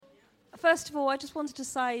First of all, I just wanted to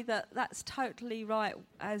say that that's totally right,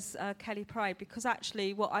 as Kelly prayed, because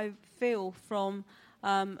actually what I feel from,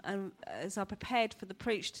 and as I prepared for the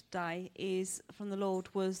preach today, is from the Lord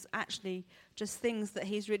was actually just things that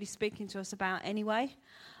he's really speaking to us about anyway,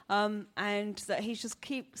 and that he just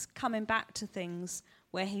keeps coming back to things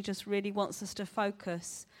where he just really wants us to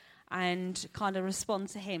focus and kind of respond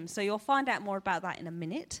to him. So you'll find out more about that in a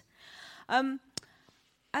minute.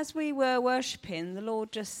 As we were worshipping, the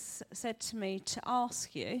Lord just said to me to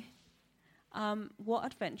ask you, what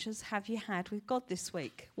adventures have you had with God this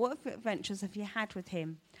week? What adventures have you had with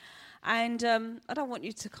him? And I don't want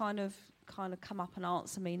you to kind of come up and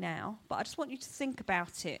answer me now, but I just want you to think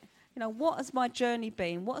about it. You know, what has my journey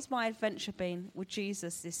been? What has my adventure been with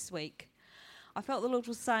Jesus this week? I felt the Lord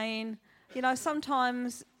was saying, you know,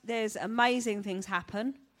 sometimes there's amazing things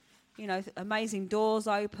happen. You know, amazing doors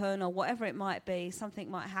open or whatever it might be, something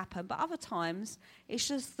might happen. But other times, it's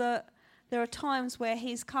just that there are times where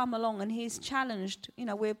he's come along and he's challenged. You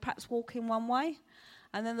know, we're perhaps walking one way,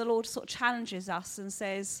 and then the Lord sort of challenges us and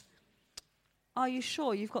says, are you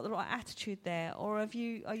sure you've got the right attitude there? Or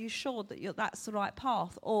are you sure that that's the right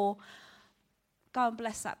path? Or go and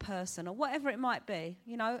bless that person, or whatever it might be.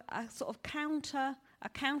 You know, a sort of counter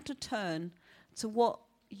turn to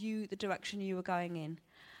the direction you were going in.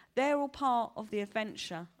 They're all part of the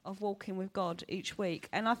adventure of walking with God each week.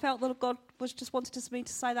 And I felt that God was just wanted me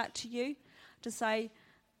to say that to you, to say,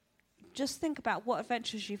 just think about what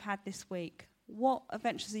adventures you've had this week. What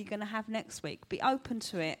adventures are you going to have next week? Be open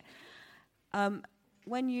to it.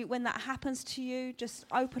 When that happens to you, just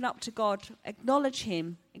open up to God. Acknowledge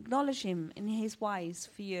him in his ways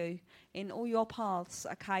for you, in all your paths,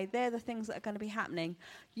 okay? They're the things that are going to be happening.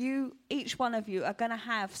 Each one of you are going to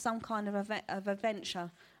have some kind of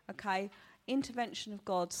adventure. Okay, intervention of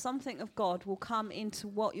God, something of God will come into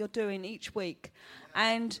what you're doing each week.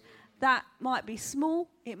 And that might be small,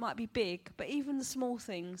 it might be big, but even the small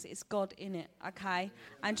things, it's God in it, okay?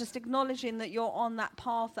 And just acknowledging that you're on that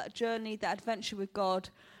path, that journey, that adventure with God,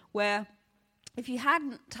 where if you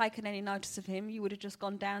hadn't taken any notice of him, you would have just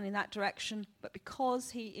gone down in that direction. But because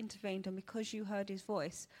he intervened and because you heard his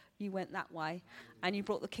voice, you went that way and you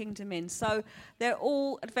brought the kingdom in. So they're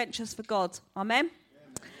all adventures for God. Amen?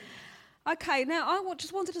 Okay, now I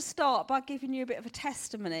just wanted to start by giving you a bit of a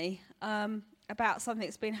testimony about something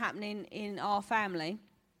that's been happening in our family,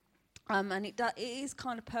 and it is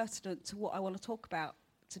kind of pertinent to what I want to talk about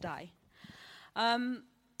today. A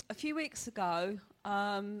few weeks ago,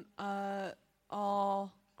 our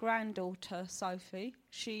granddaughter Sophie,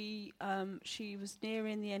 she was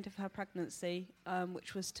nearing the end of her pregnancy,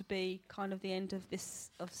 which was to be kind of the end of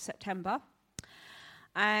September,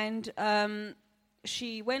 and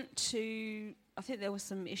she went to, I think there were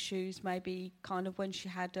some issues maybe kind of when she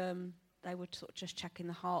had, they were sort of just checking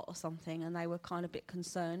the heart or something, and they were kind of a bit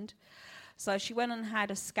concerned. So she went and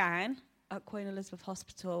had a scan at Queen Elizabeth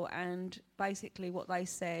Hospital, and basically what they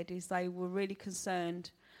said is they were really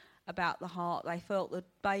concerned about the heart. They felt the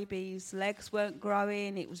baby's legs weren't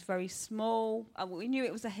growing, it was very small. We knew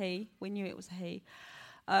it was a he.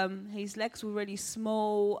 His legs were really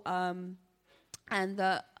small, and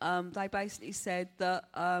that they basically said that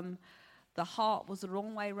the heart was the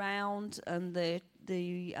wrong way round, and the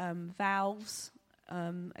valves,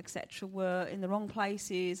 etc., were in the wrong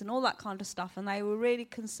places, and all that kind of stuff. And they were really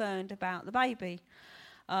concerned about the baby.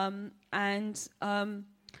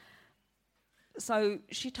 So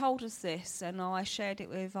she told us this, and I shared it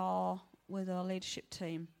with our leadership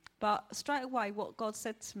team. But straight away, what God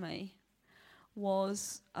said to me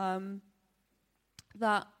was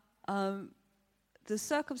that the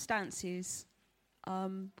circumstances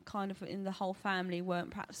kind of in the whole family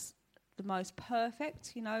weren't perhaps the most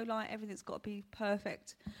perfect, you know, like everything's got to be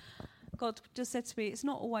perfect. God just said to me, it's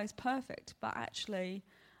not always perfect, but actually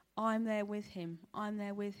I'm there with him.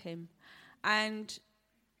 And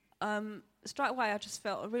straight away I just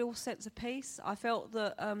felt a real sense of peace. I felt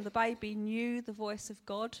that the baby knew the voice of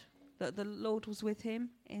God, that the Lord was with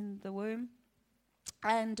him in the womb.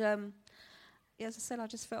 And as I said, I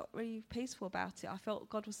just felt really peaceful about it. I felt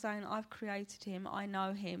God was saying, I've created him, I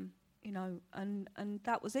know him, you know, and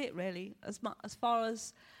that was it really. As far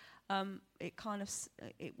as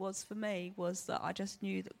it was for me, was that I just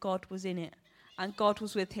knew that God was in it, and God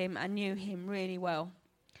was with him and knew him really well.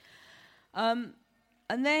 And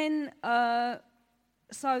then,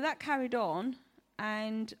 so that carried on,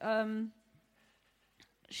 and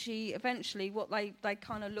she eventually, they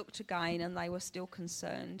kind of looked again, and they were still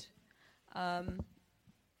concerned. I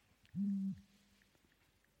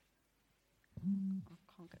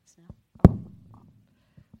can't get this now.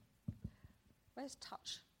 Where's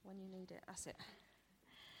touch when you need it? That's it.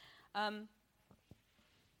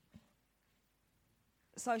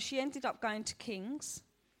 So she ended up going to King's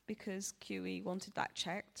because QE wanted that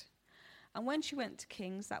checked. And when she went to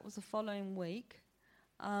King's, that was the following week,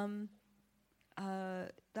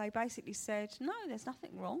 they basically said, no, there's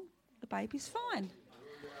nothing wrong. The baby's fine.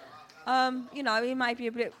 He may be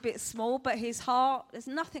a bit small, but his heart, there's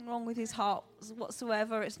nothing wrong with his heart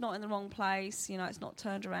whatsoever. It's not in the wrong place. It's not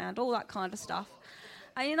turned around, all that kind of stuff.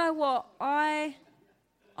 And you know what? I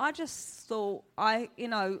just thought,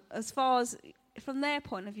 as far as from their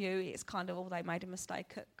point of view, it's kind of, they made a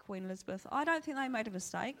mistake at Queen Elizabeth. I don't think they made a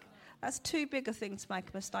mistake. That's too big a thing to make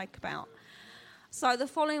a mistake about. So by the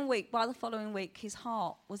following week, his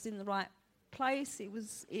heart was in the right place. It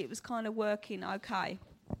was kind of working okay.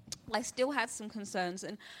 They still had some concerns,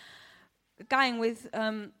 and again with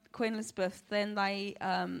Queen Elizabeth, then they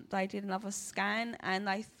did another scan, and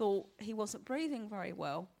they thought he wasn't breathing very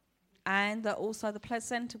well, and that also the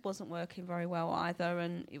placenta wasn't working very well either,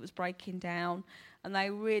 and it was breaking down, and they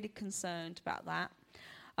were really concerned about that.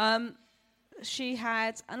 She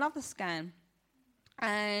had another scan,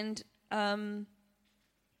 and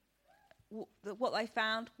what they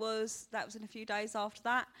found was that was in a few days after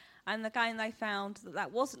that, and again they found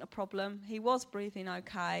that wasn't a problem. He was breathing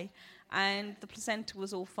okay, and the placenta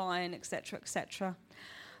was all fine, etc., etc.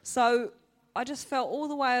 So I just felt all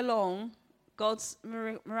the way along God's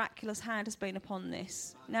miraculous hand has been upon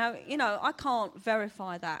this. Now, I can't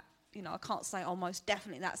verify that. I can't say, most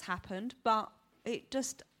definitely that's happened, but it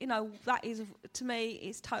just, that is, to me,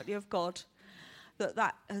 it's totally of God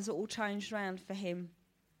that has all changed around for him.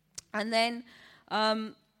 And then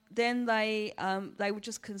they were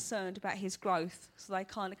just concerned about his growth, so they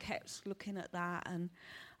kind of kept looking at that and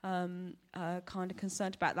kind of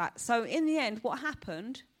concerned about that. So in the end, what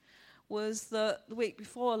happened was that the week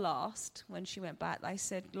before last, when she went back, they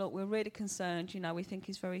said, look, we're really concerned, we think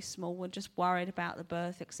he's very small, we're just worried about the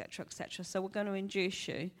birth, etc., etc., so we're going to induce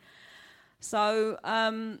you. So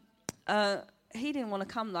he didn't want to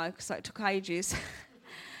come, though, because it took ages.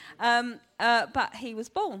 But he was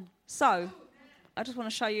born. So I just want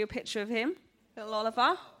to show you a picture of him, little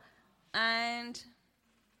Oliver. And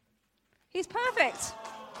he's perfect.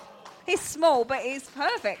 He's small, but he's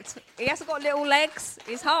perfect. He hasn't got little legs.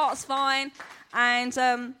 His heart's fine. And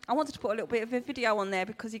I wanted to put a little bit of a video on there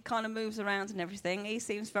because he kind of moves around and everything. He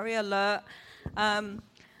seems very alert.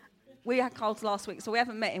 We had Carl's last week, so we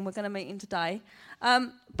haven't met him. We're going to meet him today.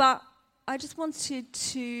 But I just wanted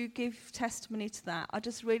to give testimony to that. I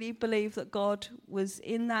just really believe that God was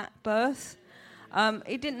in that birth.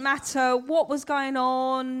 It didn't matter what was going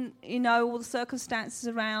on, all the circumstances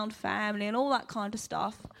around family and all that kind of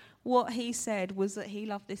stuff. What he said was that he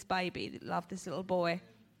loved this baby, loved this little boy,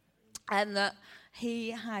 and that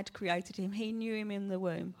he had created him. He knew him in the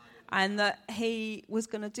womb. And that he was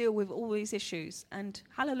going to deal with all these issues. And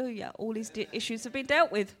hallelujah, all these issues have been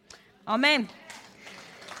dealt with. Amen.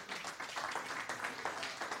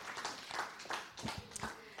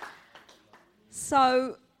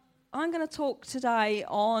 So I'm going to talk today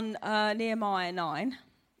on Nehemiah 9.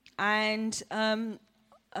 And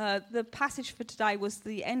the passage for today was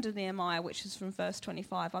the end of Nehemiah, which is from verse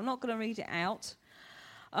 25. I'm not going to read it out.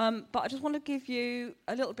 But I just want to give you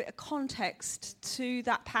a little bit of context to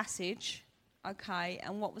that passage, okay,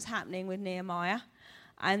 and what was happening with Nehemiah.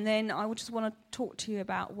 And then I would just want to talk to you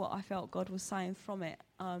about what I felt God was saying from it.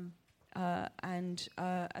 As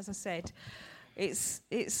I said,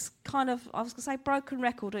 it's kind of, I was going to say broken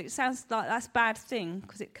record. It sounds like that's a bad thing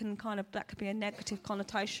because it can that could be a negative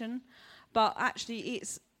connotation. But actually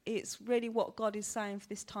it's really what God is saying for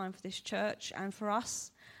this time, for this church and for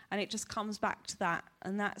us. And it just comes back to that.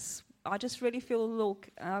 And I just really feel the Lord,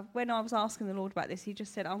 when I was asking the Lord about this, he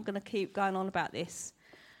just said, I'm going to keep going on about this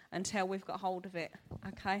until we've got hold of it.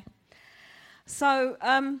 Okay? So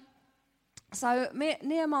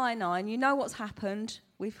Nehemiah 9, you know what's happened.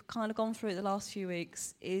 We've kind of gone through it the last few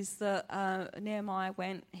weeks, is that Nehemiah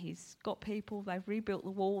went, he's got people, they've rebuilt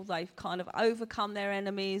the wall, they've kind of overcome their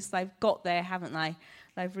enemies, they've got there, haven't they?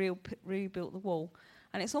 They've rebuilt the wall.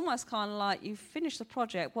 And it's almost kind of like you've finished the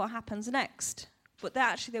project, what happens next? But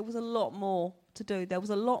there was a lot more to do. There was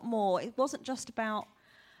a lot more. It wasn't just about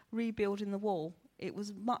rebuilding the wall. It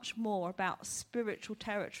was much more about spiritual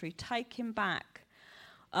territory, taking back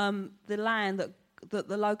the land that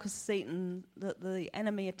the locusts had eaten, that the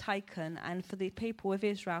enemy had taken, and for the people of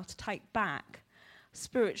Israel to take back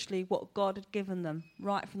spiritually what God had given them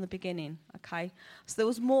right from the beginning, okay? So there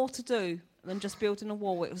was more to do than just building a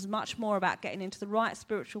wall. It was much more about getting into the right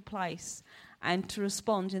spiritual place and to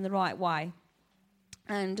respond in the right way.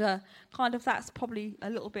 And kind of that's probably a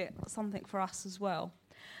little bit something for us as well.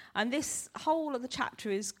 And this whole of the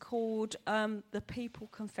chapter is called The People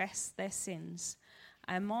Confess Their Sins.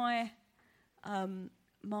 And my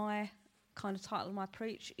kind of title of my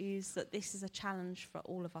preach is that this is a challenge for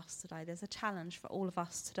all of us today. There's a challenge for all of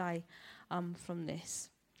us today from this.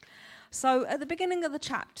 So at the beginning of the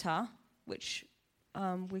chapter, which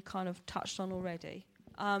we kind of touched on already,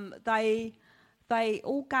 they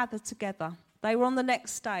all gathered together. They were on the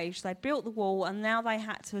next stage. They built the wall, and now they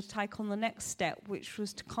had to take on the next step, which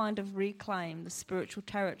was to kind of reclaim the spiritual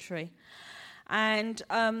territory. And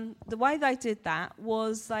the way they did that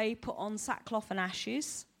was they put on sackcloth and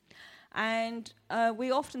ashes. And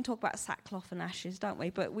we often talk about sackcloth and ashes, don't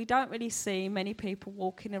we? But we don't really see many people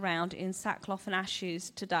walking around in sackcloth and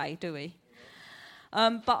ashes today, do we?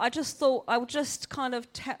 But I just thought I would just kind of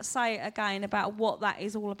say again about what that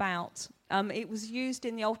is all about. It was used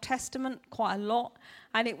in the Old Testament quite a lot,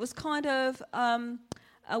 and it was kind of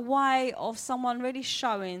a way of someone really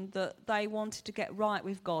showing that they wanted to get right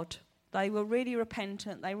with God. They were really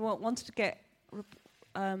repentant. They wanted to get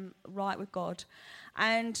right with God.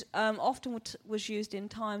 And often was used in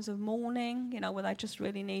times of mourning, where they just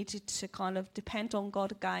really needed to kind of depend on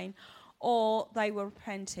God again, or they were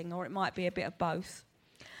repenting, or it might be a bit of both.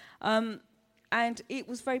 And it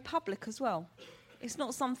was very public as well. It's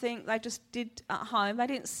not something they just did at home. They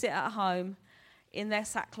didn't sit at home in their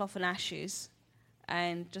sackcloth and ashes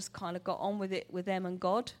and just kind of got on with it with them and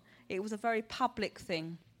God. It was a very public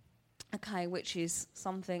thing, which is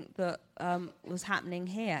something that was happening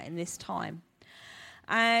here in this time.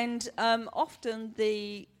 And often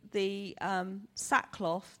the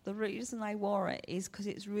sackcloth, the reason they wore it is because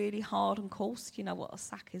it's really hard and coarse. You know what a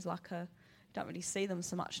sack is like. Don't really see them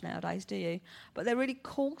so much nowadays, do you? But they're really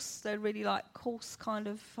coarse. They're really like coarse kind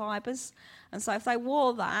of fibres. And so if they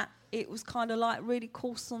wore that, it was kind of like really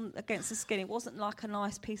coarse against the skin. It wasn't like a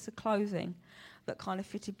nice piece of clothing that kind of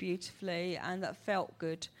fitted beautifully and that felt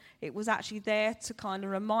good. It was actually there to kind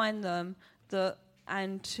of remind them that,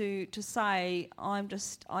 and to say, I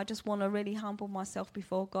just want to really humble myself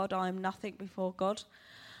before God. I am nothing before God.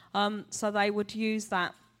 So they would use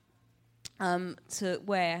that to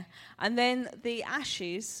wear. And then the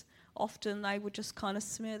ashes, often they would just kind of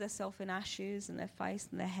smear themselves in ashes in their face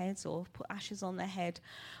and their heads, or put ashes on their head,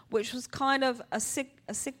 which was kind of a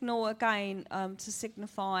signal again to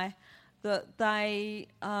signify that they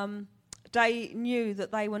knew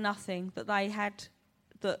that they were nothing, that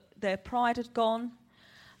their pride had gone,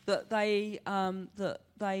 that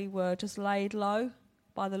they were just laid low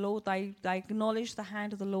by the Lord. They acknowledged the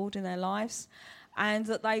hand of the Lord in their lives, and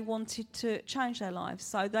that they wanted to change their lives.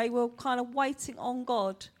 So they were kind of waiting on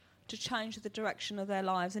God to change the direction of their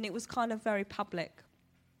lives, and it was kind of very public.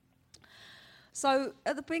 So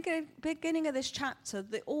at the beginning of this chapter,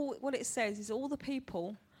 what it says is all the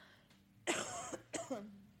people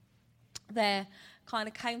there kind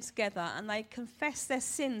of came together and they confessed their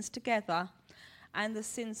sins together and the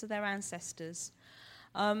sins of their ancestors.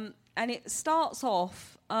 And it starts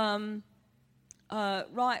off right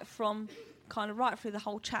through the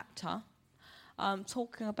whole chapter,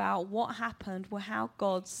 talking about what happened, how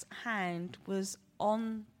God's hand was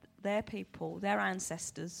on their people, their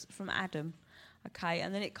ancestors from Adam.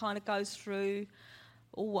 And then it kind of goes through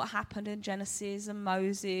all what happened in Genesis and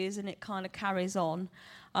Moses, and it kind of carries on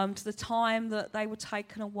to the time that they were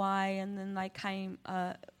taken away, and then they came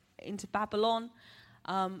into Babylon,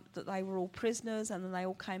 that they were all prisoners, and then they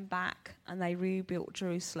all came back and they rebuilt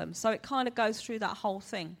Jerusalem. So it kind of goes through that whole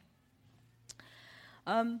thing.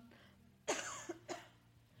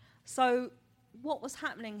 So what was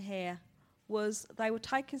happening here was they were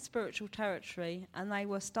taking spiritual territory, and they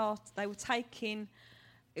were taking,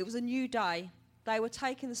 it was a new day. They were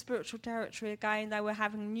taking the spiritual territory again. They were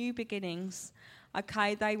having new beginnings.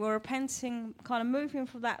 They were repenting, kind of moving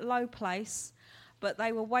from that low place, but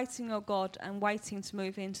they were waiting on God and waiting to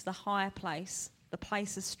move into the higher place, the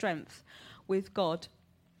place of strength with God.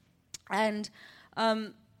 And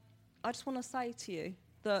I just want to say to you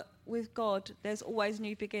that with God, there's always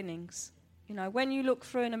new beginnings. When you look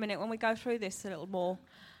through in a minute, when we go through this a little more,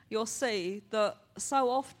 you'll see that so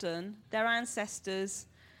often their ancestors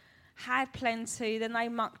had plenty, then they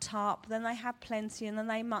mucked up, then they had plenty, and then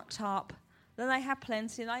they mucked up, then they had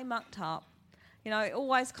plenty, and they mucked up. It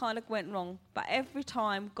always kind of went wrong. But every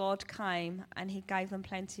time God came and he gave them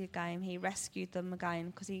plenty again, he rescued them again,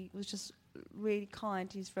 because he was just really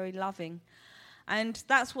kind, he's very loving. And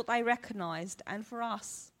that's what they recognised. And for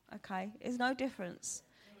us, there's no difference.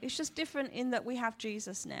 It's just different in that we have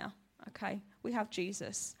Jesus now, We have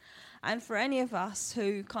Jesus. And for any of us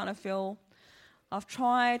who kind of feel, I've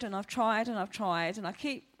tried and I've tried and I've tried, and I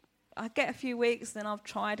keep I get a few weeks, then I've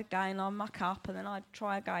tried again, I muck up, and then I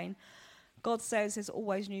try again. God says there's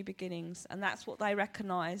always new beginnings, and that's what they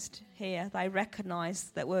recognised here. They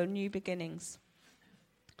recognised that we're new beginnings.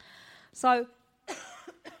 So,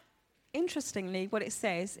 interestingly, what it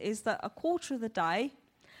says is that a quarter of the day,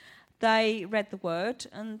 they read the word,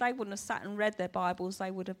 and they wouldn't have sat and read their Bibles, they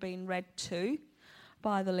would have been read to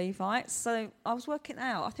by the Levites. So I was working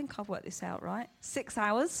out, I think I've worked this out right, 6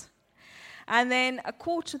 hours. And then a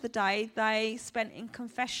quarter of the day they spent in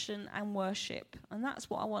confession and worship. And that's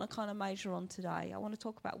what I want to kind of major on today. I want to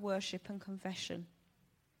talk about worship and confession.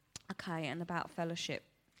 Okay, and about fellowship.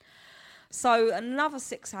 So another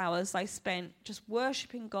 6 hours they spent just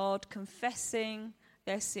worshipping God, confessing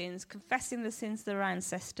their sins, confessing the sins of their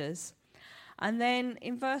ancestors. And then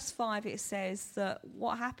in verse 5 it says that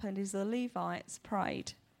what happened is the Levites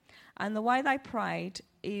prayed. And the way they prayed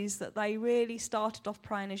is that they really started off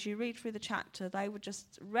praying. As you read through the chapter, they were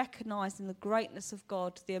just recognising the greatness of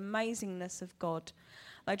God, the amazingness of God.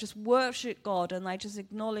 They just worshipped God, and they just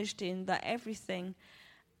acknowledged in that everything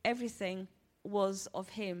was of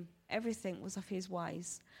him. Everything was of his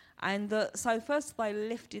ways. And so first they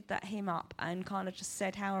lifted that hymn up and kind of just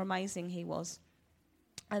said how amazing he was.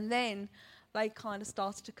 And then they kind of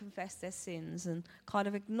started to confess their sins and kind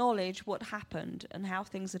of acknowledge what happened and how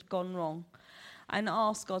things had gone wrong and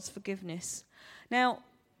ask God's forgiveness. Now,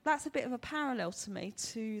 that's a bit of a parallel to me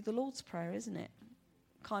to the Lord's Prayer, isn't it?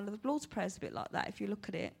 Kind of the Lord's Prayer is a bit like that if you look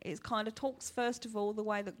at it. It kind of talks, first of all, the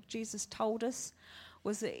way that Jesus told us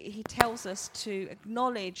was that he tells us to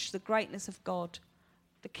acknowledge the greatness of God,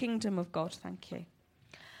 the kingdom of God, thank you.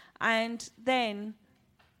 And then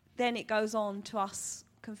it goes on to us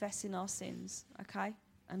confessing our sins, okay,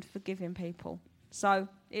 and forgiving people. So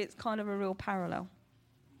it's kind of a real parallel.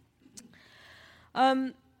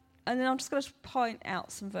 And then I'm just going to point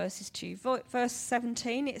out some verses to you. Verse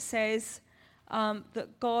 17, it says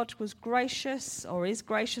that God was gracious, or is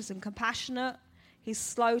gracious and compassionate. He's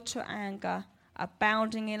slow to anger,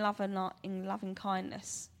 abounding in love and in loving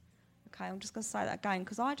kindness. Okay, I'm just going to say that again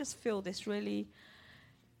because I just feel this really,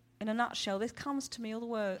 in a nutshell, this comes to me all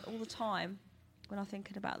the time when I'm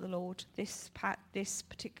thinking about the Lord, this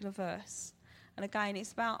particular verse. And again,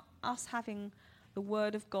 it's about us having the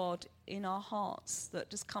word of God in our hearts that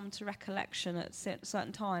just come to recollection at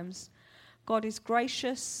certain times. God is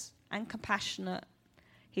gracious and compassionate.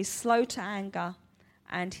 He's slow to anger,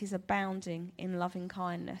 and he's abounding in loving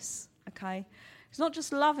kindness. Okay? He's not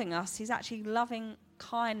just loving us, he's actually loving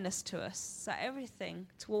kindness to us. So everything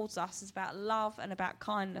towards us is about love and about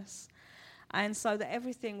kindness. And so that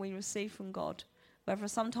everything we receive from God, whether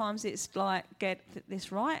sometimes it's like, get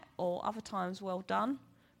this right, or other times, well done,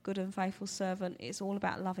 good and faithful servant, it's all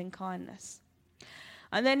about loving kindness.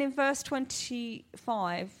 And then in verse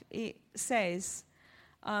 25, it says,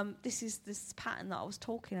 this is this pattern that I was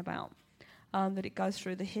talking about, that it goes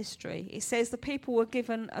through the history. It says the people were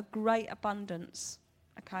given a great abundance,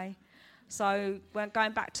 okay? So when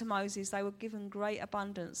going back to Moses, they were given great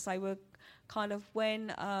abundance. They were kind of,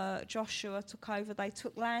 when Joshua took over, they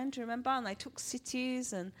took land, do you remember? And they took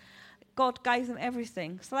cities, and God gave them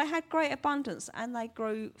everything. So they had great abundance, and they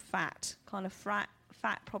grew fat, kind of fat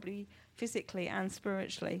probably physically and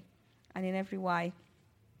spiritually and in every way.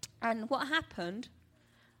 And what happened,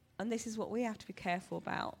 and this is what we have to be careful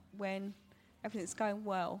about when everything's going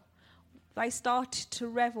well, they started to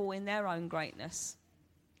revel in their own greatness.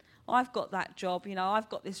 I've got that job, I've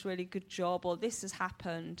got this really good job, or this has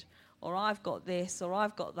happened, or I've got this, or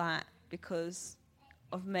I've got that because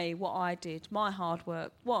of me, what I did, my hard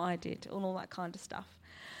work, what I did, and all that kind of stuff.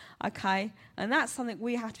 Okay? And that's something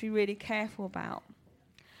we have to be really careful about.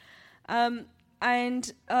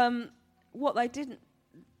 What they didn't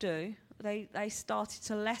do, they started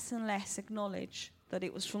to less and less acknowledge that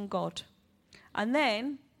it was from God. And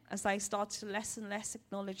then, as they started to less and less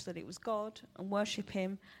acknowledge that it was God and worship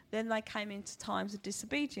him, then they came into times of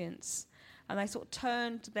disobedience. And they sort of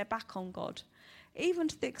turned their back on God. Even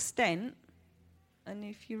to the extent, and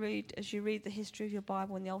as you read the history of your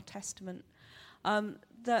Bible in the Old Testament,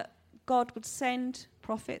 that God would send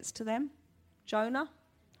prophets to them, Jonah,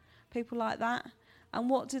 people like that. And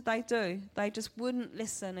what did they do? They just wouldn't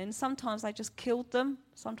listen. And sometimes they just killed them.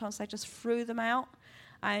 Sometimes they just threw them out.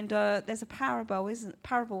 And there's a parable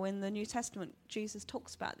in the New Testament. Jesus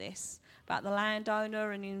talks about this, about the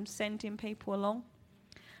landowner and him sending people along.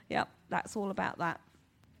 Yep, that's all about that.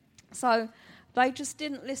 So they just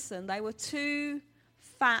didn't listen. They were too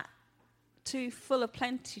fat, too full of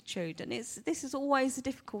plenitude. And this is always the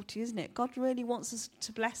difficulty, isn't it? God really wants us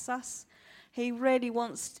to bless us. He really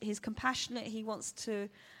wants, he's compassionate. He wants to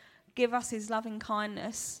give us his loving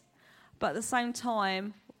kindness. But at the same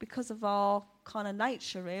time, because of our kind of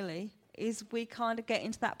nature, really, is we kind of get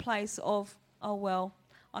into that place of, oh, well,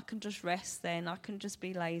 I can just rest then. I can just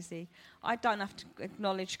be lazy. I don't have to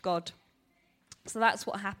acknowledge God. So that's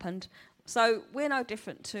what happened. So we're no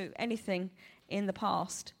different to anything in the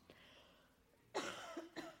past.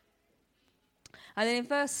 And then in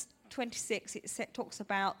verse 26, it talks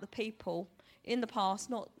about the people in the past,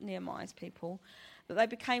 not Nehemiah's people, that they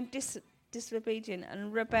became disobedient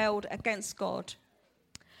and rebelled against God.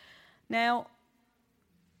 Now,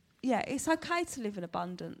 yeah, it's okay to live in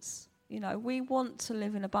abundance. You know, we want to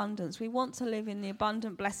live in abundance. We want to live in the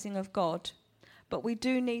abundant blessing of God. But we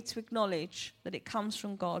do need to acknowledge that it comes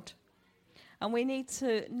from God. And we need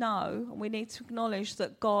to know, and we need to acknowledge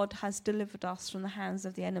that God has delivered us from the hands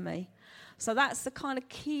of the enemy. So that's the kind of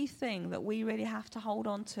key thing that we really have to hold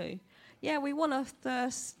on to. Yeah, we want to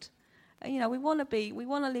thirst, you know, we want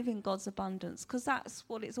to live in God's abundance, because that's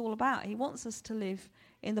what it's all about. He wants us to live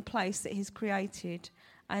in the place that he's created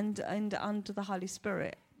and under the Holy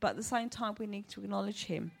Spirit. But at the same time, we need to acknowledge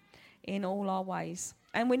him in all our ways.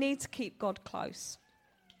 And we need to keep God close.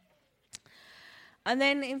 And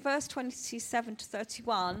then in verse 27 to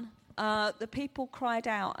 31, the people cried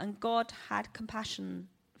out, and God had compassion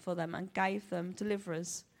for them and gave them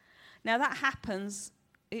deliverers. Now that happens,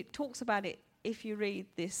 it talks about it, if you read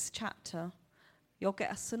this chapter, you'll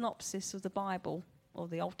get a synopsis of the Bible, or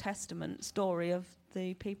the Old Testament story of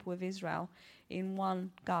the people of Israel in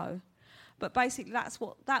one go. But basically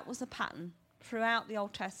that was the pattern throughout the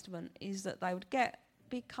Old Testament, is that they would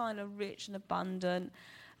be kind of rich and abundant,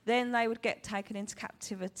 then they would get taken into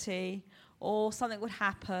captivity, or something would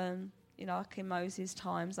happen, you know, like in Moses'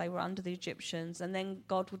 times, they were under the Egyptians, and then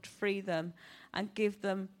God would free them and give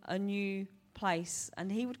them a new place,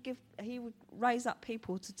 and he would raise up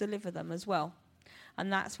people to deliver them as well.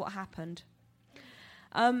 And that's what happened.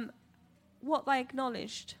 What they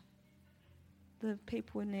acknowledged, the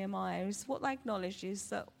people in Nehemiah, is what they acknowledged is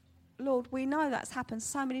that, Lord, we know that's happened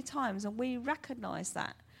so many times, and we recognise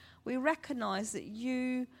that. We recognise that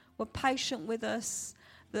you were patient with us,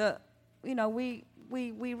 that, you know, we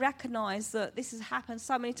recognise that this has happened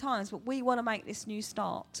so many times, but we want to make this new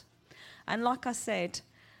start. And like I said,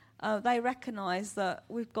 they recognise that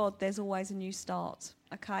with God there's always a new start,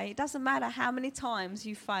 okay? It doesn't matter how many times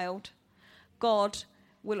you failed, God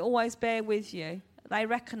will always bear with you. They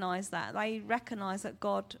recognise that. They recognise that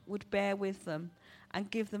God would bear with them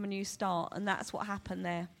and give them a new start, and that's what happened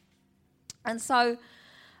there. And so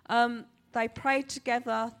they prayed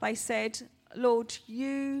together. They said, Lord,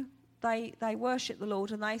 they worshipped the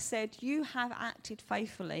Lord, and they said, you have acted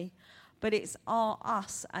faithfully, but it's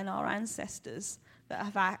us and our ancestors that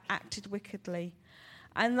have acted wickedly.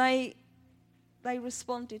 And they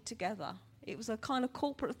responded together. It was a kind of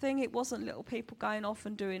corporate thing. It wasn't little people going off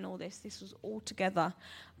and doing all this. This was all together.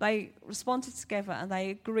 They responded together, and they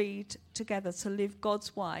agreed together to live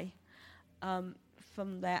God's way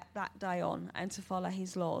from that day on, and to follow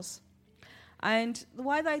his laws. And the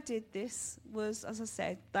way they did this was, as I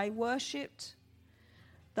said, they worshipped.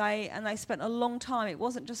 They spent a long time. It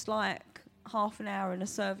wasn't just like half an hour in a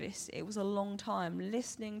service. It was a long time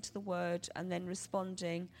listening to the word and then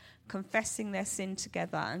responding, confessing their sin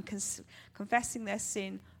together, and confessing their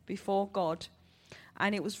sin before God.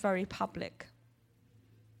 And it was very public.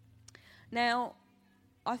 Now,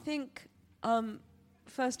 I think,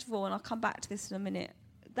 first of all, and I'll come back to this in a minute,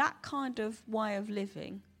 that kind of way of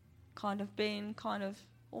living, kind of being kind of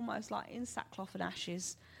almost like in sackcloth and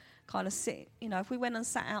ashes, kind of sit, you know, if we went and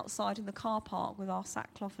sat outside in the car park with our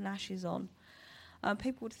sackcloth and ashes on,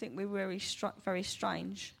 people would think we were very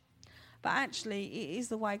strange. But actually, it is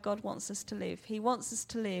the way God wants us to live. He wants us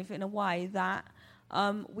to live in a way that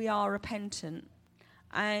we are repentant,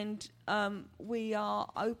 and we are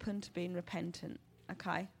open to being repentant,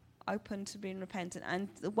 okay? Open to being repentant. And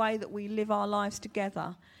the way that we live our lives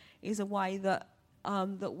together is a way that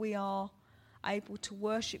that we are able to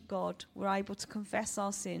worship God. We're able to confess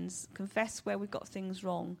our sins, confess where we've got things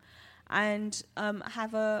wrong, and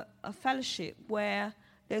have a fellowship where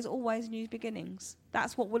there's always new beginnings.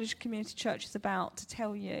 That's what Woolwich Community Church is about, to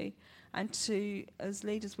tell you. And to, as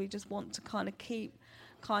leaders, we just want to kind of keep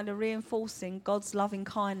kind of reinforcing God's loving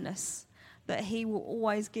kindness, that he will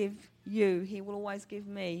always give you, he will always give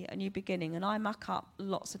me a new beginning. And I muck up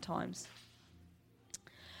lots of times.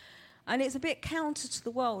 And it's a bit counter to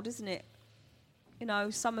the world, isn't it? You know,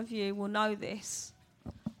 some of you will know this.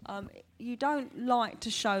 You don't like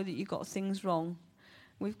to show that you got things wrong.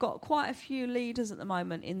 We've got quite a few leaders at the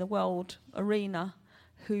moment in the world arena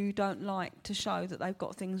who don't like to show that they've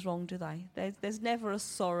got things wrong, do they? There's never a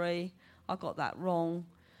sorry, I got that wrong.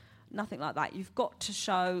 Nothing like that. You've got to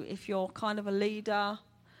show, if you're kind of a leader,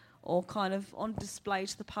 or kind of on display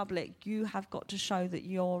to the public. You have got to show that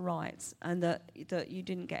you're right and that you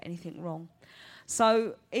didn't get anything wrong.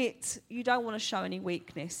 So you don't want to show any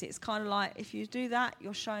weakness. It's kind of like if you do that,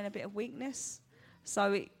 you're showing a bit of weakness.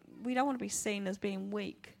 So we don't want to be seen as being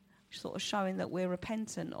weak, sort of showing that we're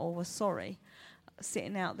repentant or we're sorry,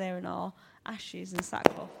 sitting out there in our ashes and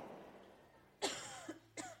sackcloth.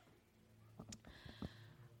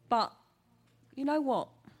 But you know what?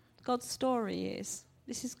 God's story is,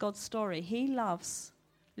 this is God's story. He loves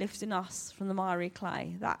lifting us from the miry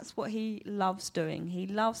clay. That's what he loves doing. He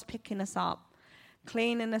loves picking us up,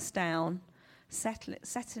 cleaning us down,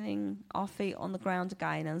 settling our feet on the ground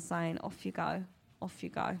again and saying, off you go, off you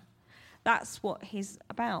go. That's what he's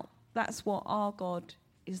about. That's what our God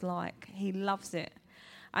is like. He loves it.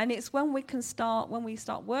 And it's when we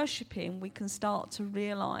start worshipping, we can start to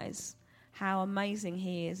realise how amazing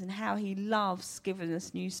he is and how he loves giving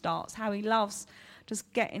us new starts, how he loves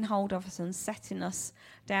just getting hold of us and setting us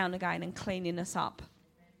down again and cleaning us up.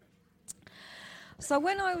 So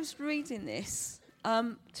when I was reading this,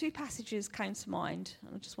 two passages came to mind,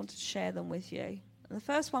 and I just wanted to share them with you. And the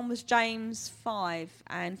first one was James 5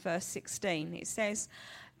 and verse 16. It says,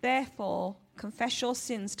 "Therefore, confess your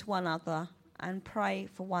sins to one another and pray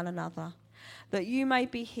for one another, that you may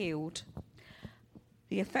be healed.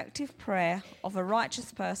 The effective prayer of a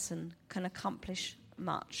righteous person can accomplish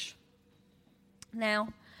much." Now,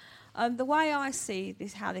 the way I see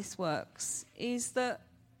this, how this works, is that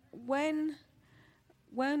when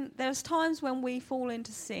there's times when we fall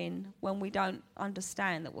into sin, when we don't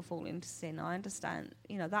understand that we're falling into sin. I understand,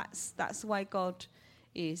 that's the way God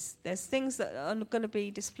is. There's things that are going to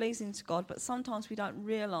be displeasing to God, but sometimes we don't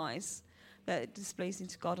realise that it's displeasing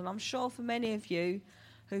to God. And I'm sure for many of you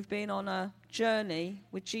who've been on a journey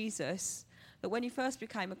with Jesus, that when you first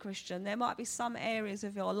became a Christian, there might be some areas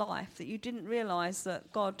of your life that you didn't realise that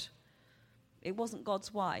it wasn't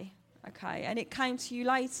God's way, okay? And it came to you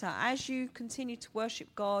later. As you continue to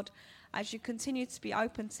worship God, as you continue to be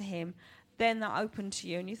open to him, then that opened to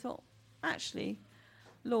you and you thought, actually,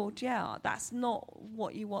 Lord, yeah, that's not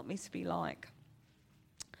what you want me to be like.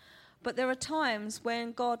 But there are times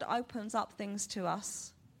when God opens up things to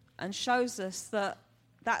us and shows us that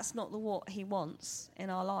that's not what he wants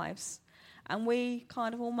in our lives. And we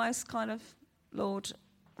almost, Lord,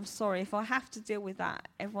 I'm sorry, if I have to deal with that,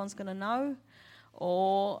 everyone's going to know.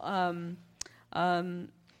 Or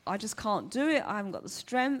I just can't do it, I haven't got the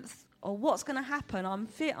strength. Or what's going to happen?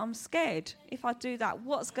 I'm scared. If I do that,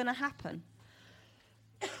 what's going to happen?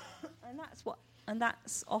 And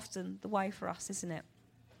that's often the way for us, isn't it?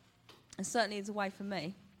 And certainly it's a way for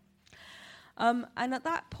me. And at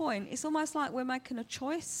that point, it's almost like we're making a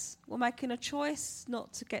choice. We're making a choice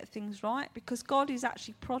not to get things right because God is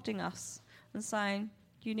actually prodding us and saying,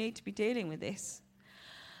 you need to be dealing with this.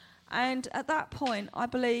 And at that point, I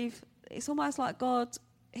believe it's almost like God,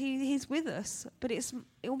 he's with us, but it's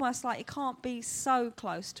almost like he can't be so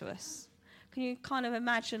close to us. Can you kind of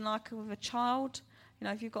imagine like with a child?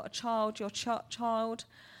 If you've got a child, your child,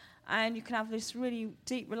 and you can have this really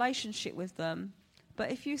deep relationship with them. But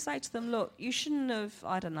if you say to them, look, you shouldn't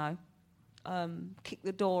have, kicked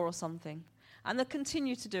the door or something, and they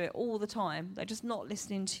continue to do it all the time, they're just not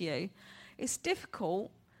listening to you, it's difficult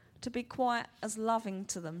to be quite as loving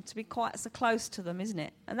to them, to be quite so close to them, isn't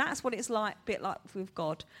it? And that's what it's like, a bit like with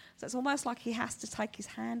God. So it's almost like he has to take his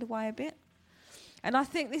hand away a bit. And I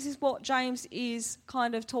think this is what James is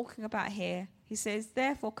kind of talking about here. He says,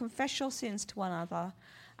 therefore, confess your sins to one another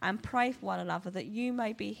and pray for one another that you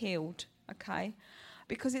may be healed, okay?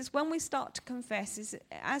 Because it's when we start to confess,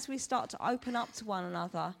 as we start to open up to one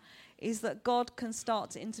another, is that God can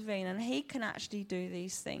start to intervene and he can actually do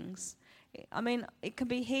these things. It can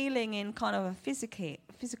be healing in kind of a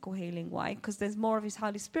physical healing way because there's more of his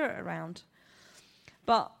Holy Spirit around.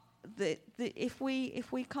 But if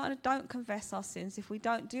we kind of don't confess our sins, if we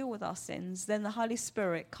don't deal with our sins, then the Holy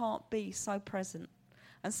Spirit can't be so present.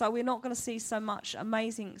 And so we're not going to see so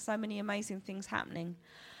many amazing things happening.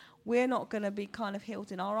 We're not going to be kind of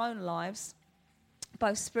healed in our own lives,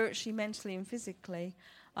 both spiritually, mentally and physically.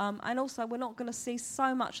 And also we're not going to see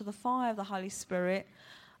so much of the fire of the Holy Spirit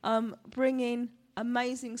bringing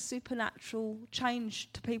amazing supernatural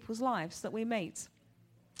change to people's lives that we meet.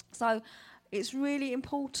 So it's really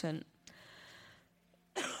important.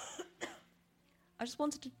 I just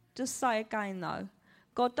wanted to just say again, though,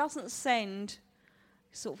 God doesn't send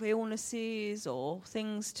sort of illnesses or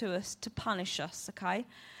things to us to punish us, okay?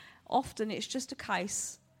 Often it's just a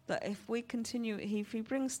case that if he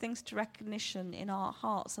brings things to recognition in our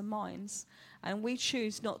hearts and minds and we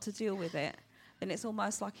choose not to deal with it, then it's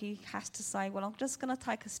almost like he has to say, well, I'm just going to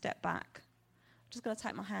take a step back. just going to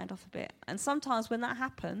take my hand off a bit. And sometimes when that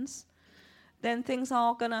happens, then things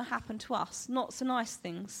are going to happen to us. Not so nice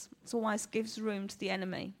things. It always gives room to the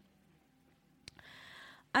enemy.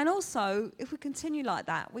 And also, if we continue like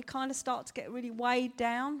that, we kind of start to get really weighed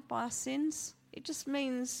down by our sins. It just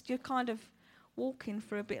means you're kind of walking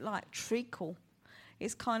through a bit like treacle.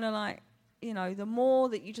 It's kind of like, you know, the more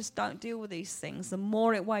that you just don't deal with these things, the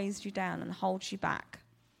more it weighs you down and holds you back.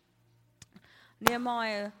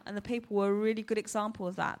 Nehemiah and the people were a really good example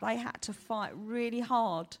of that. They had to fight really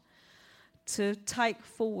hard to take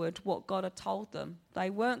forward what God had told them. They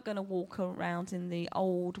weren't going to walk around in the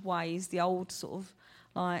old ways, the old sort of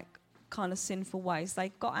like kind of sinful ways. They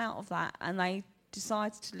got out of that and they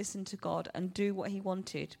decided to listen to God and do what he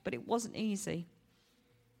wanted. But it wasn't easy.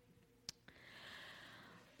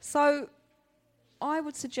 So I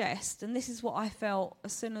would suggest, and this is what I felt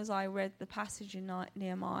as soon as I read the passage in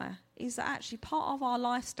Nehemiah, is that actually part of our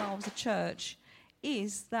lifestyle as a church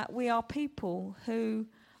is that we are people who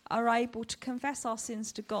are able to confess our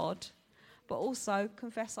sins to God, but also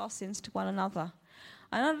confess our sins to one another.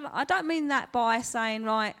 And I don't mean that by saying,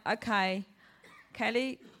 right, okay,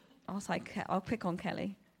 Kelly, I'll pick on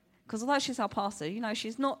Kelly, because although she's our pastor, you know,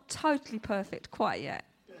 she's not totally perfect quite yet.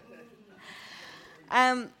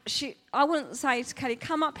 I wouldn't say to Kelly,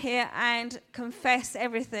 come up here and confess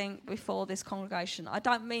everything before this congregation. I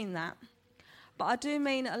don't mean that. But I do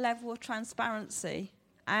mean a level of transparency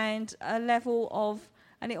and a level of,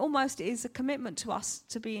 and it almost is a commitment to us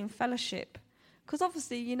to be in fellowship. Because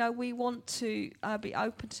obviously, you know, we want to be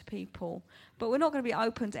open to people, but we're not going to be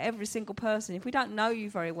open to every single person. If we don't know you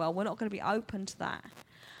very well, we're not going to be open to that.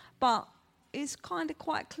 But it's kind of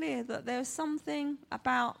quite clear that there's something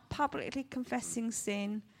about publicly confessing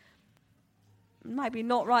sin, maybe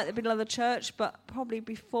not right at the middle of the church, but probably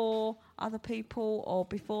before other people or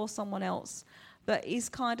before someone else, that is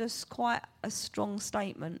kind of quite a strong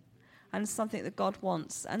statement and something that God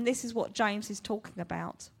wants. And this is what James is talking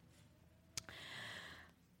about.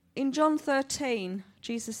 In John 13,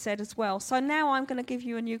 Jesus said as well, so now I'm going to give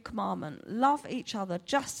you a new commandment. Love each other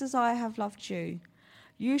just as I have loved you.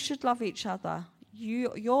 You should love each other.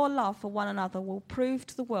 Your love for one another will prove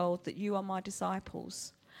to the world that you are my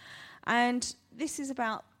disciples. And this is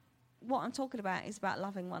about, what I'm talking about is about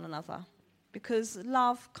loving one another. Because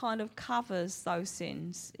love kind of covers those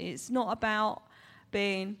sins. It's not about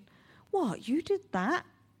being, what, you did that?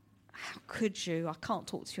 How could you? I can't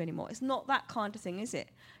talk to you anymore. It's not that kind of thing, is it?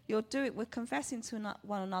 We're confessing to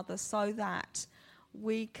one another so that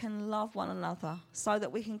we can love one another, so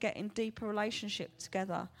that we can get in deeper relationship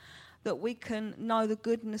together, that we can know the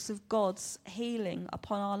goodness of God's healing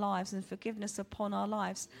upon our lives and forgiveness upon our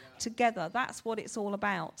lives together. That's what it's all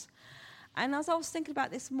about. And as I was thinking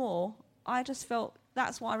about this more, I just felt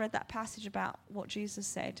that's why I read that passage about what Jesus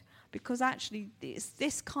said, because actually it's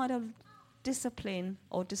this kind of discipline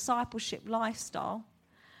or discipleship lifestyle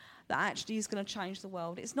that actually is going to change the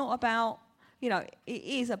world. It's not about, you know, it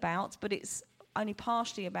is about, but it's only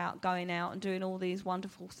partially about going out and doing all these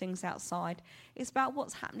wonderful things outside. It's about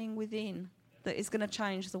what's happening within that is going to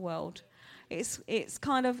change the world. It's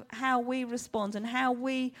kind of how we respond and how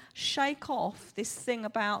we shake off this thing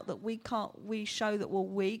about that we show that we're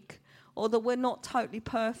weak or that we're not totally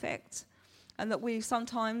perfect, and that we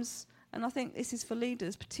sometimes, and I think this is for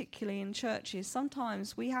leaders, particularly in churches,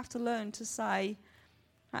 sometimes we have to learn to say,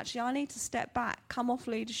 actually, I need to step back, come off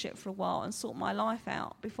leadership for a while and sort my life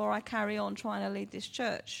out before I carry on trying to lead this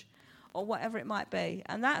church or whatever it might be.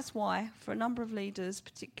 And that's why, for a number of leaders,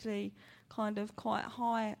 particularly kind of quite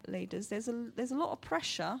high leaders, there's a lot of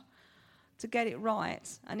pressure to get it right.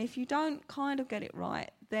 And if you don't kind of get it right,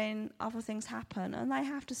 then other things happen and they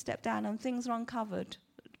have to step down and things are uncovered.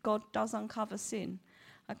 God does uncover sin.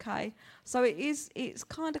 Okay, so it's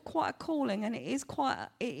kind of quite a calling, and it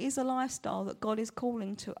is a lifestyle that God is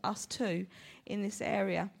calling to us to in this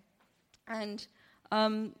area. And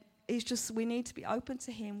it's just, we need to be open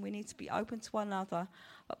to him, we need to be open to one another.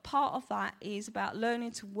 But part of that is about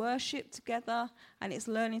learning to worship together, and it's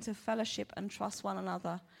learning to fellowship and trust one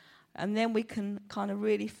another. And then we can kind of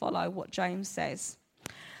really follow what James says.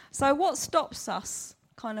 So what stops us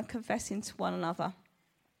kind of confessing to one another?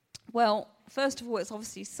 Well, first of all, it's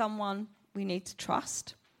obviously someone we need to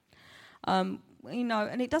trust. You know,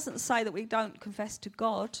 and it doesn't say that we don't confess to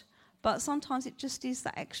God, but sometimes it just is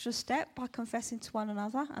that extra step by confessing to one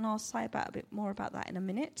another, and I'll say a bit more about that in a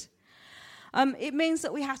minute. It means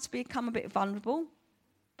that we have to become a bit vulnerable,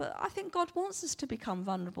 but I think God wants us to become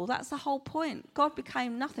vulnerable. That's the whole point. God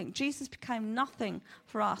became nothing. Jesus became nothing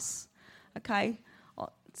for us, okay,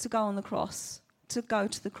 to go on the cross. To go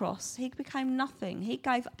to the cross. He became nothing. He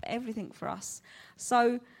gave up everything for us.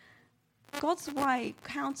 So God's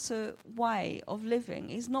counter way of living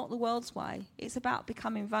is not the world's way. It's about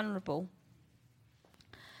becoming vulnerable.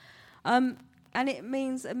 And it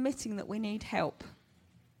means admitting that we need help.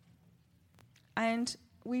 And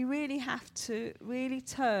we really have to really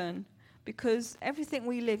turn, because everything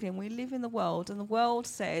we live in the world, and the world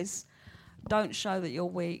says, don't show that you're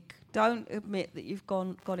weak. Don't admit that you've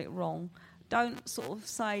got it wrong. Don't sort of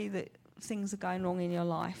say that things are going wrong in your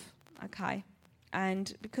life, okay?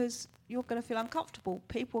 And because you're going to feel uncomfortable,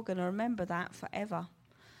 people are going to remember that forever,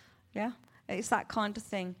 yeah? It's that kind of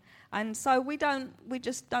thing. And so we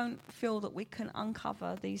just don't feel that we can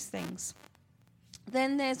uncover these things.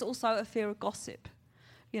 Then there's also a fear of gossip.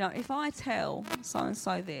 You know, if I tell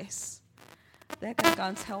so-and-so this, they're going to go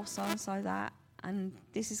and tell so-and-so that, and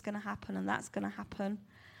this is going to happen and that's going to happen.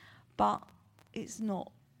 But it's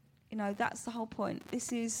not. You know, that's the whole point. I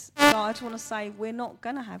just want to say we're not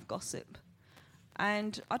going to have gossip.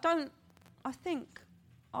 And I feel,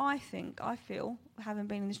 having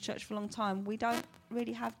been in this church for a long time, we don't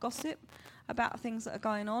really have gossip about things that are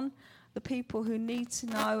going on. The people who need to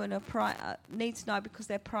know and need to know because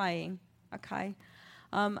they're praying, okay?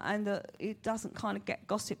 And that it doesn't kind of get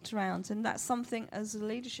gossiped around. And that's something as a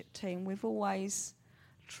leadership team we've always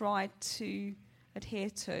tried to adhere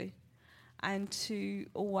to, and to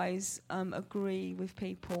always agree with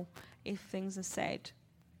people if things are said,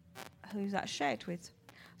 who's that shared with.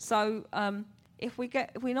 So if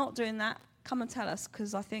we're not doing that, come and tell us,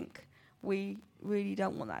 because I think we really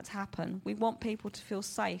don't want that to happen. We want people to feel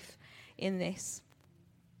safe in this.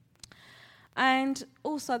 And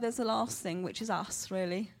also there's the last thing, which is us,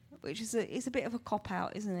 really, which is it's a bit of a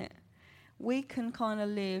cop-out, isn't it? We can kind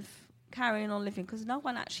of carry on living, because no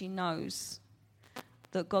one actually knows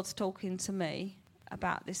that God's talking to me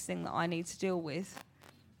about this thing that I need to deal with.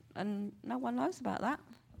 And no one knows about that.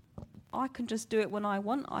 I can just do it when I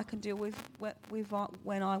want. I can deal with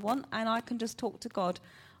when I want, and I can just talk to God.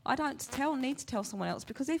 I don't need to tell someone else,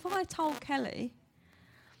 because if I told Kelly,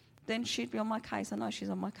 then she'd be on my case. I know she's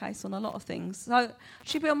on my case on a lot of things. So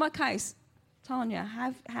she'd be on my case. Tanya,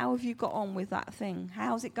 how have you got on with that thing?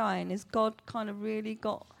 How's it going? Has God kind of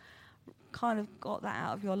got that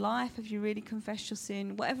out of your life? Have you really confessed your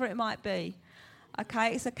sin? Whatever it might be.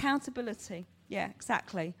 Okay, it's accountability. Yeah,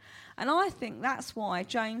 exactly. And I think that's why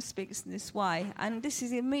James speaks in this way. And this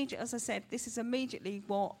is as I said, this is immediately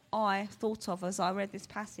what I thought of as I read this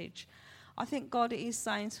passage. I think God is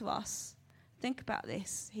saying to us, think about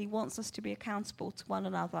this. He wants us to be accountable to one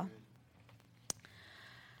another.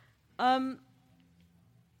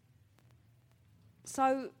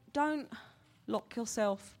 So don't lock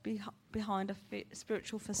yourself behind a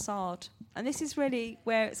spiritual facade. And this is really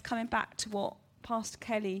where it's coming back to what Pastor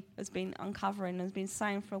Kelly has been uncovering and has been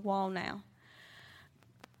saying for a while now.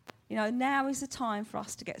 You know, now is the time for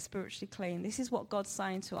us to get spiritually clean. This is what God's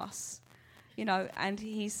saying to us. You know, and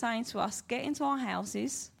he's saying to us, get into our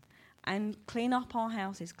houses and clean up our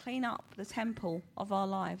houses, clean up the temple of our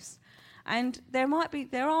lives. And there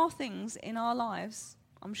are things in our lives,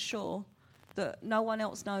 I'm sure, that no one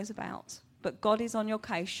else knows about. But God is on your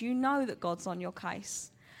case. You know that God's on your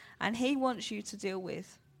case. And he wants you to deal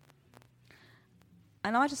with.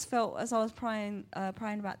 And I just felt, as I was praying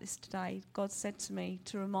about this today, God said to me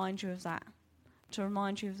to remind you of that. To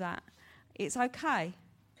remind you of that. It's okay.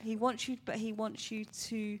 He wants you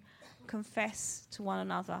to confess to one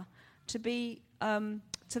another, to be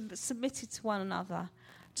submitted to one another,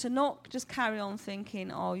 to not just carry on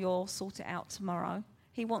thinking, oh, you'll sort it out tomorrow.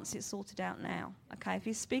 He wants it sorted out now. Okay, if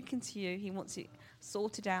he's speaking to you, he wants it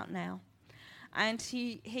sorted out now. And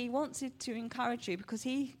he wanted to encourage you, because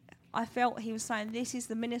I felt he was saying this is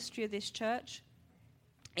the ministry of this church,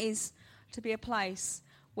 is to be a place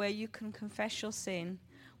where you can confess your sin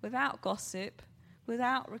without gossip,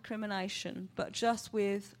 without recrimination, but just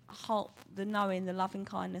with the knowing, the loving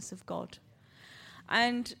kindness of God.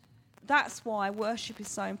 And that's why worship is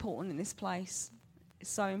so important in this place. It's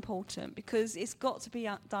so important, because it's got to be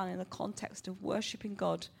done in the context of worshipping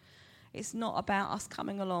God. It's not about us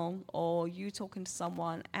coming along or you talking to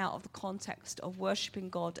someone out of the context of worshipping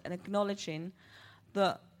God and acknowledging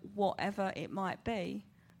that whatever it might be,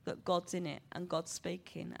 that God's in it and God's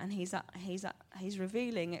speaking, and he's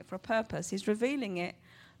revealing it for a purpose. He's revealing it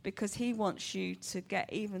because he wants you to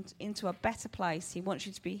get even into a better place. He wants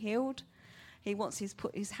you to be healed. He wants to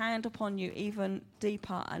put his hand upon you even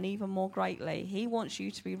deeper and even more greatly. He wants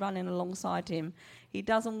you to be running alongside him. He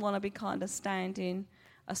doesn't want to be kind of standing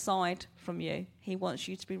aside from you. He wants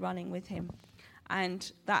you to be running with him.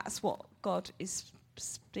 And that's what God is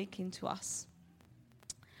speaking to us.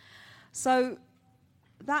 So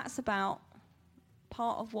that's about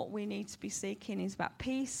part of what we need to be seeking is about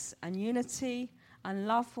peace and unity and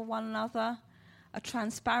love for one another, a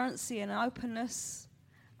transparency and openness,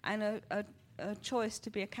 and a choice to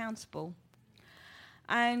be accountable.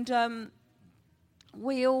 And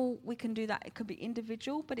we can do that. It can be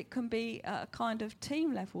individual, but it can be a kind of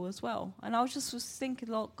team level as well. And I was thinking,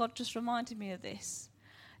 Lord, God just reminded me of this.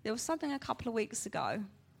 There was something a couple of weeks ago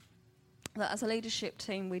that as a leadership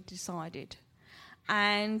team we decided.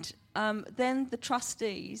 And then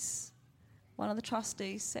one of the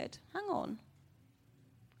trustees said, hang on,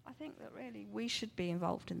 I think that really we should be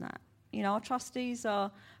involved in that. You know, our trustees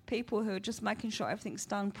are people who are just making sure everything's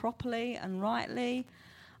done properly and rightly.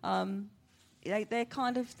 They're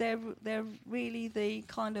really the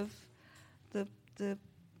kind of the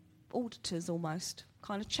auditors almost,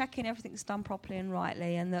 kind of checking everything's done properly and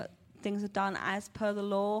rightly, and that things are done as per the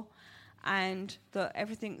law, and that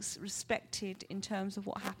everything's respected in terms of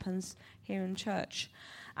what happens here in church.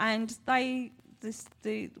 And one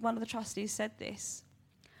of the trustees said this.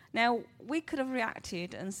 Now, we could have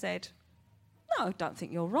reacted and said, no, I don't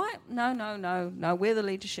think you're right. No, we're the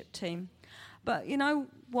leadership team. But you know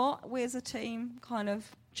what? We as a team kind of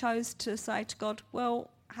chose to say to God,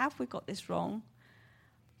 well, have we got this wrong?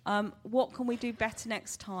 What can we do better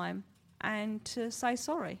next time? And to say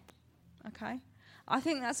sorry, okay? I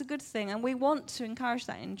think that's a good thing, and we want to encourage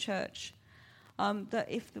that in church, that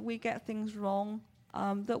if we get things wrong,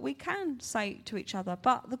 that we can say to each other.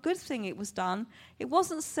 But the good thing it was done, it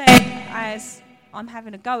wasn't said as, I'm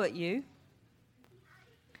having a go at you.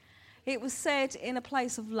 It was said in a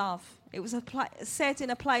place of love. It was said in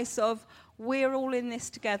a place of, we're all in this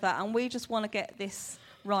together, and we just want to get this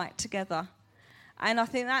right together. And I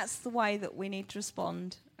think that's the way that we need to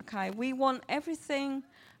respond, okay? We want everything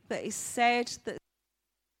that is said, that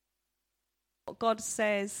what God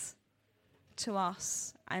says to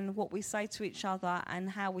us and what we say to each other and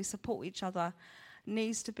how we support each other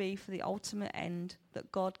needs to be for the ultimate end,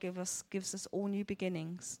 that God gives us all new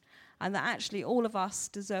beginnings, and that actually all of us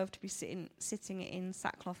deserve to be sitting in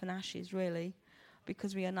sackcloth and ashes, really,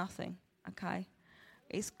 because we are nothing, okay?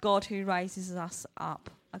 It's God who raises us up,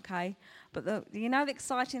 okay? But the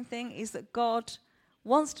exciting thing is that God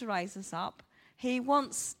wants to raise us up. He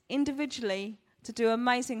wants individually to do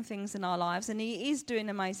amazing things in our lives, and he is doing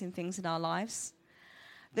amazing things in our lives.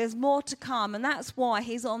 There's more to come, and that's why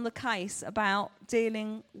he's on the case about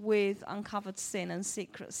dealing with uncovered sin and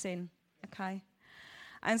secret sin, okay?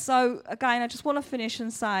 And so, again, I just want to finish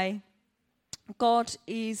and say, God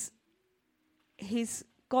is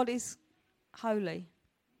holy.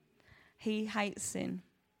 He hates sin.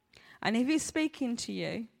 And if he's speaking to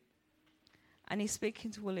you, and he's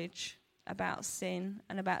speaking to Woolwich about sin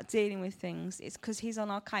and about dealing with things, it's because he's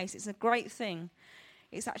on our case. It's a great thing.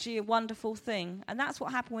 It's actually a wonderful thing. And that's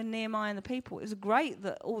what happened with Nehemiah and the people. It was great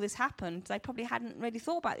that all this happened. They probably hadn't really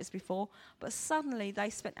thought about this before, but suddenly they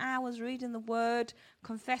spent hours reading the word,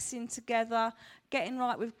 confessing together, getting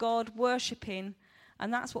right with God, worshipping.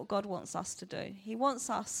 And that's what God wants us to do. He wants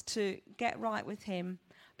us to get right with him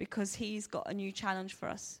because he's got a new challenge for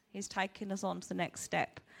us. He's taking us on to the next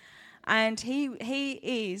step. And he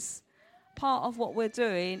is part of what we're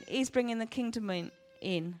doing is bringing the kingdom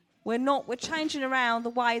in. We're changing around the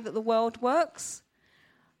way that the world works.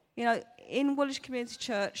 You know, in Woolwich Community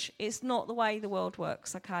Church, it's not the way the world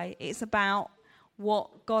works, okay? It's about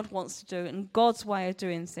what God wants to do and God's way of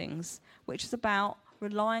doing things, which is about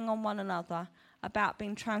relying on one another, about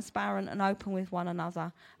being transparent and open with one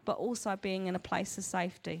another, but also being in a place of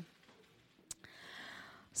safety.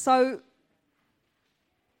 So,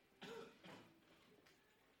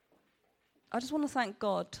 I just want to thank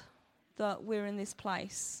God that we're in this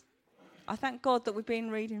place. I thank God that we've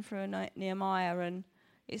been reading through Nehemiah, and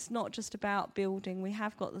it's not just about building. We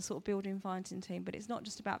have got the sort of building fighting team, but it's not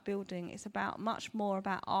just about building. It's about much more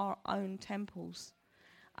about our own temples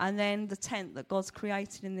and then the tent that God's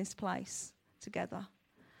created in this place together.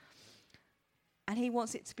 And he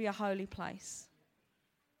wants it to be a holy place.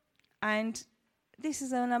 And this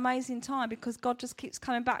is an amazing time because God just keeps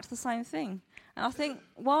coming back to the same thing. And I think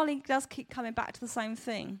while he does keep coming back to the same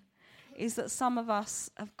thing, is that some of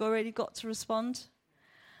us have already got to respond.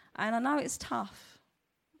 And I know it's tough.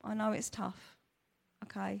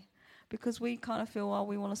 Okay? Because we kind of feel, well,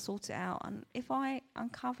 we want to sort it out. And if I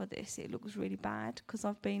uncover this, it looks really bad because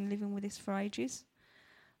I've been living with this for ages.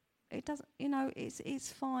 It doesn't,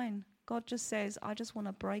 it's fine. God just says, I just want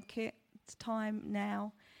to break it. The time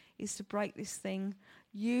now is to break this thing.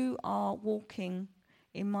 You are walking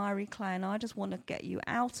in miry clay, and I just want to get you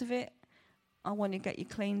out of it. I want to get you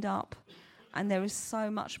cleaned up. And there is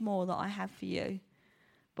so much more that I have for you.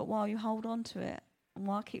 But while you hold on to it, and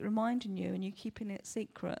I keep reminding you and you keeping it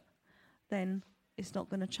secret, then it's not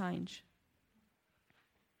going to change.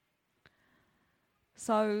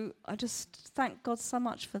 So I just thank God so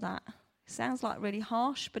much for that. It sounds like really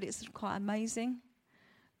harsh, but it's quite amazing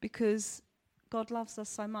because God loves us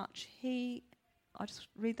so much. I just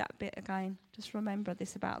read that bit again. Just remember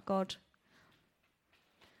this about God.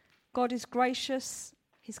 God is gracious.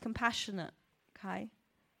 He's compassionate. Okay?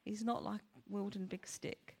 He's not like wielding a big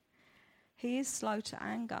stick. He is slow to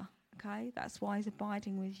anger. Okay? That's why he's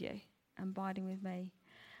abiding with you and abiding with me.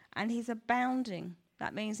 And he's abounding.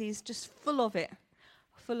 That means he's just full of it.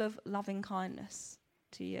 Full of loving kindness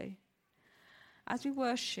to you. As we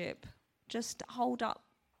worship, just hold up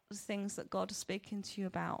the things that God is speaking to you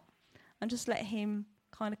about and just let him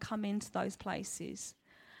kind of come into those places.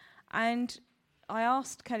 And I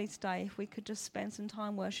asked Kelly today if we could just spend some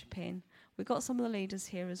time worshiping. We've got some of the leaders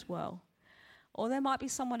here as well. Or there might be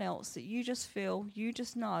someone else that you just feel, you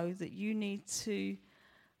just know that you need to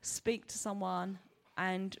speak to someone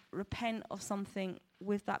and repent of something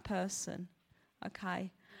with that person.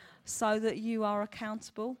 Okay, so that you are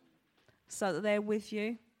accountable, so that they're with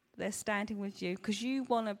you, they're standing with you, because you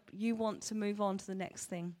want to move on to the next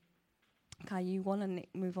thing. Okay, you want to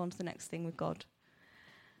move on to the next thing with God.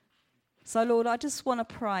 So Lord, I just want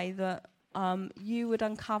to pray that you would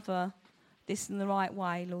uncover this in the right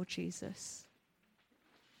way, Lord Jesus.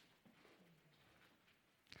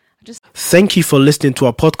 Thank you for listening to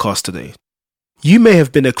our podcast today. You may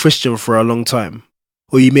have been a Christian for a long time,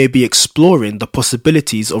 or you may be exploring the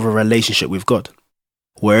possibilities of a relationship with God.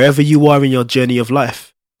 Wherever you are in your journey of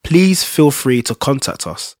life, please feel free to contact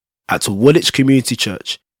us at Woolwich Community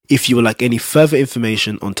Church if you would like any further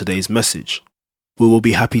information on today's message. We will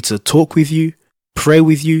be happy to talk with you, pray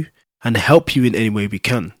with you, and help you in any way we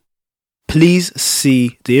can. Please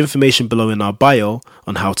see the information below in our bio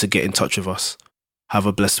on how to get in touch with us. Have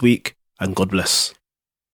a blessed week, and God bless.